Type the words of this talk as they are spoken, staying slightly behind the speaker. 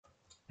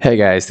Hey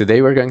guys,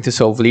 today we're going to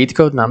solve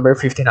LeetCode number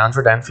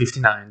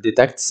 1559,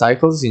 detect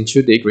cycles in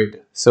 2D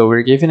grid. So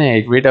we're given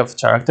a grid of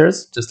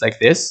characters, just like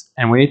this,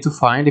 and we need to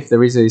find if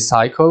there is a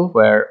cycle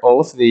where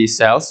all of the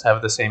cells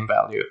have the same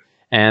value,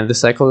 and the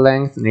cycle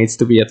length needs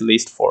to be at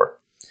least 4.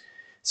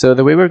 So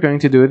the way we're going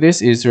to do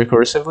this is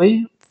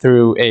recursively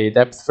through a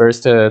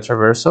depth-first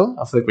traversal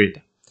of the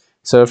grid.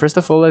 So first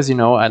of all, as you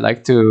know, I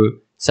like to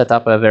set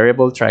up a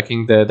variable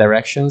tracking the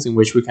directions in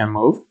which we can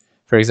move.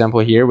 For example,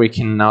 here we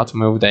cannot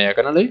move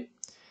diagonally.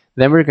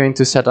 Then we're going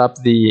to set up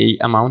the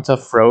amount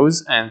of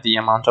rows and the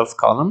amount of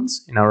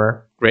columns in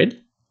our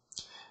grid.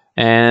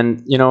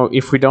 And,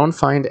 if we don't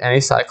find any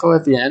cycle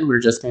at the end,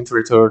 we're just going to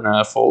return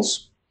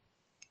false,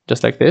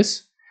 just like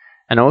this.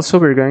 And also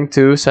we're going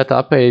to set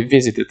up a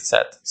visited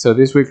set. So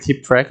this will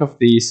keep track of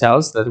the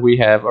cells that we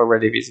have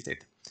already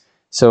visited,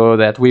 so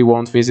that we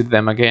won't visit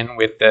them again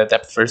with the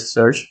depth-first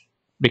search,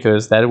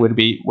 because that would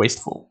be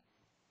wasteful.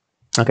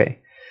 Okay,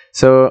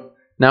 so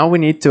now we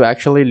need to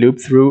actually loop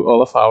through all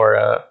of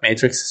our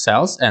matrix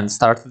cells and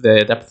start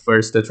the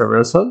depth-first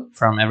traversal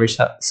from every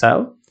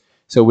cell.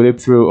 So we loop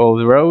through all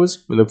the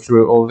rows, we loop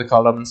through all the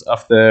columns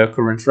of the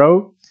current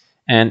row,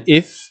 and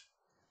if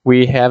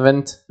we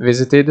haven't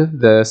visited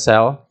the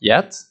cell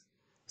yet,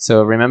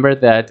 so remember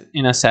that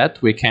in a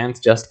set we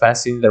can't just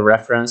pass in the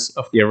reference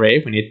of the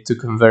array, we need to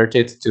convert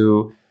it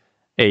to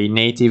a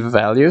native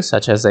value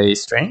such as a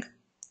string.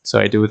 So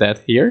I do that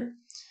here.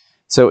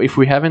 So if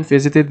we haven't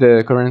visited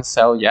the current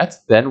cell yet,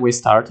 then we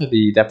start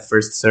the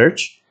depth-first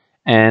search.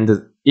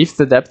 And if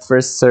the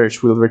depth-first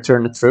search will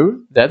return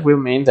true, that will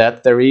mean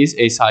that there is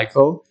a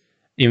cycle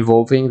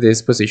involving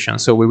this position.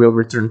 So we will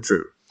return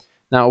true.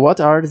 Now,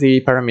 what are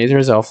the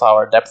parameters of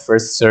our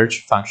depth-first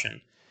search function?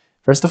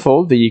 First of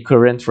all, the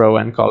current row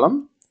and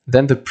column,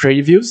 then the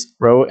previous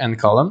row and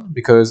column,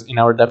 because in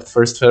our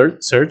depth-first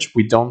search,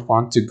 we don't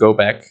want to go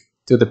back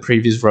to the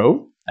previous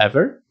row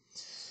ever.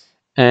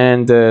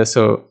 And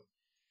so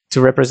to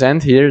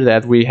represent here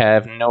that we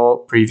have no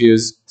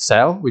previous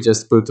cell, we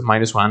just put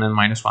 -1 and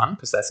 -1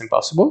 because that's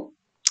impossible.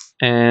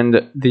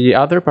 And the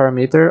other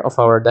parameter of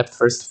our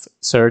depth-first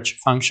search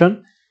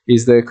function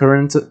is the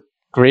current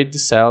grid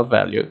cell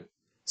value.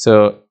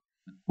 So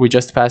we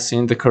just pass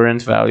in the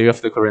current value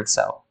of the current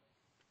cell,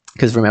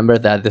 because remember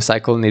that the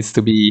cycle needs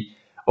to be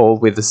all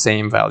with the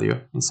same value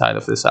inside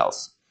of the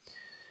cells.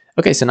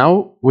 Okay, so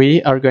now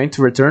we are going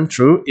to return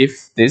true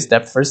if this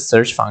depth-first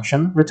search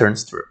function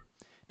returns true.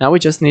 Now we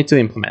just need to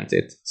implement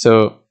it.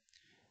 So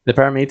the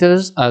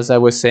parameters, as I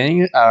was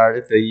saying,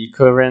 are the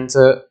current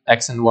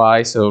x and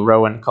y, so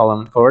row and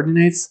column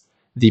coordinates,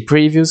 the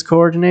previous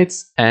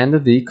coordinates,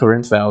 and the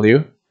current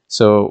value.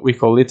 So we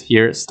call it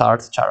here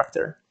start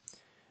character.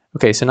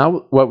 Okay, so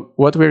now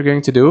what we're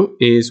going to do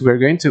is we're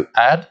going to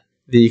add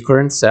the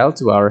current cell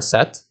to our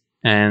set.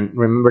 And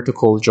remember to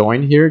call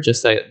join here,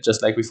 just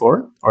like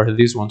before, or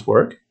this won't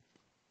work.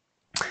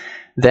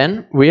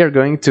 Then we are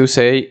going to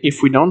say,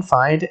 if we don't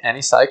find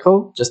any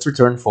cycle, just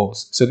return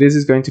false. So this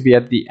is going to be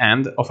at the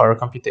end of our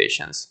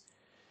computations.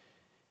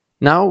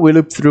 Now we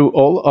loop through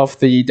all of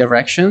the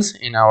directions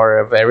in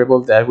our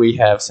variable that we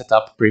have set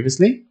up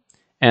previously.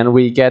 And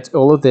we get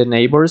all of the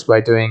neighbors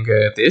by doing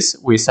this.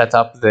 We set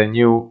up the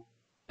new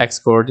x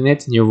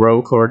coordinate, new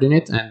row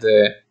coordinate, and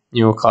the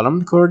new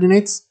column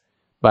coordinates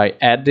by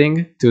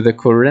adding to the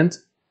current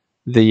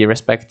the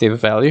respective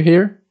value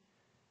here.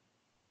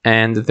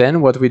 And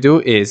then what we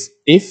do is,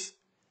 if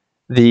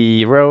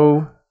the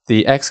row,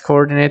 the x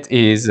coordinate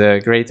is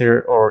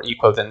greater or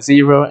equal than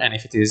 0, and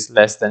if it is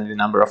less than the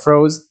number of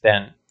rows,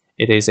 then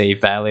it is a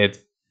valid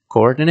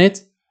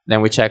coordinate.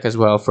 Then we check as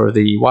well for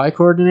the y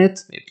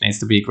coordinate. It needs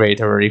to be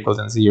greater or equal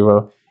than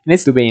 0. It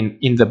needs to be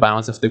in the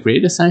bounds of the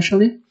grid,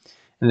 essentially.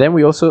 And then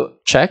we also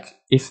check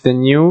if the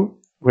new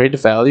grid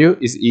value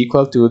is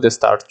equal to the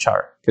start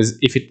char, because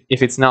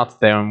if it's not,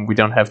 then we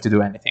don't have to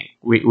do anything.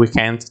 We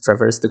can't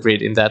traverse the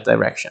grid in that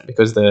direction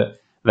because the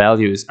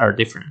values are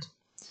different.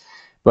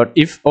 But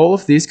if all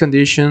of these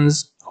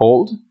conditions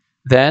hold,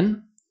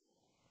 then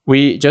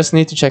we just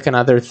need to check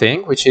another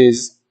thing, which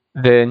is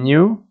the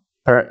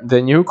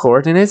new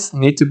coordinates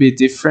need to be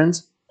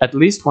different. At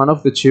least one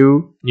of the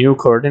two new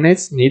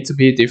coordinates need to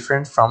be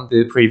different from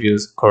the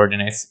previous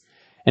coordinates.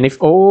 And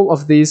if all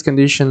of these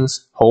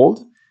conditions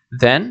hold,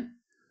 then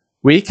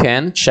we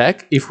can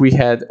check if we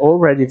had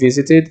already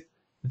visited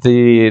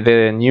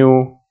the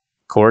new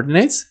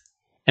coordinates.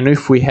 And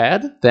if we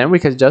had, then we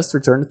can just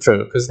return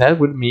true, because that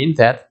would mean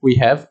that we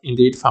have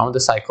indeed found a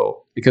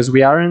cycle. Because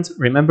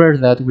remember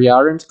that we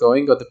aren't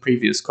going on the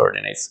previous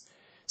coordinates.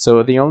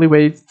 So the only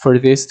way for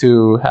this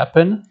to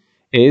happen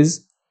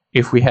is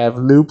if we have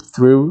looped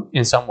through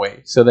in some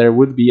way. So there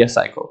would be a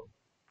cycle.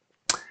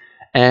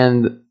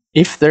 And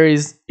if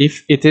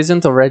it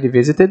isn't already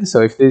visited,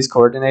 so if these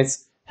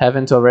coordinates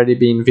haven't already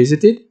been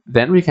visited,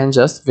 then we can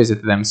just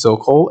visit them. So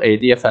call a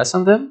DFS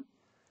on them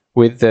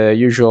with the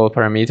usual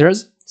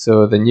parameters.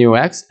 So the new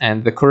x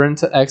and the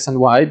current x and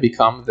y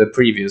become the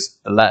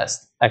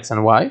last x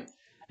and y,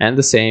 and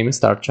the same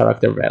start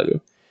character value.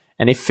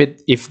 And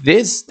if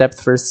this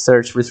depth-first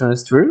search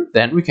returns true,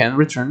 then we can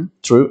return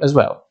true as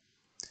well.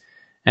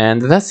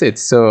 And that's it.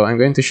 So I'm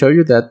going to show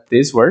you that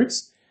this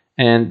works,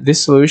 and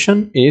this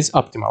solution is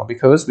optimal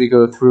because we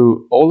go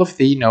through all of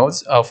the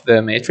nodes of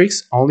the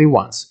matrix only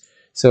once.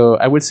 So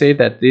I would say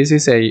that this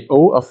is a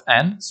O of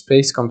n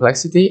space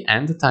complexity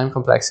and time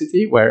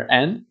complexity, where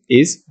n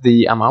is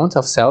the amount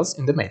of cells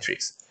in the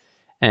matrix.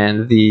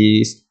 And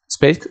the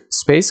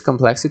space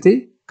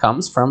complexity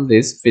comes from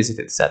this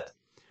visited set.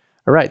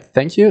 All right,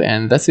 thank you,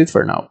 and that's it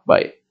for now.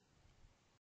 Bye.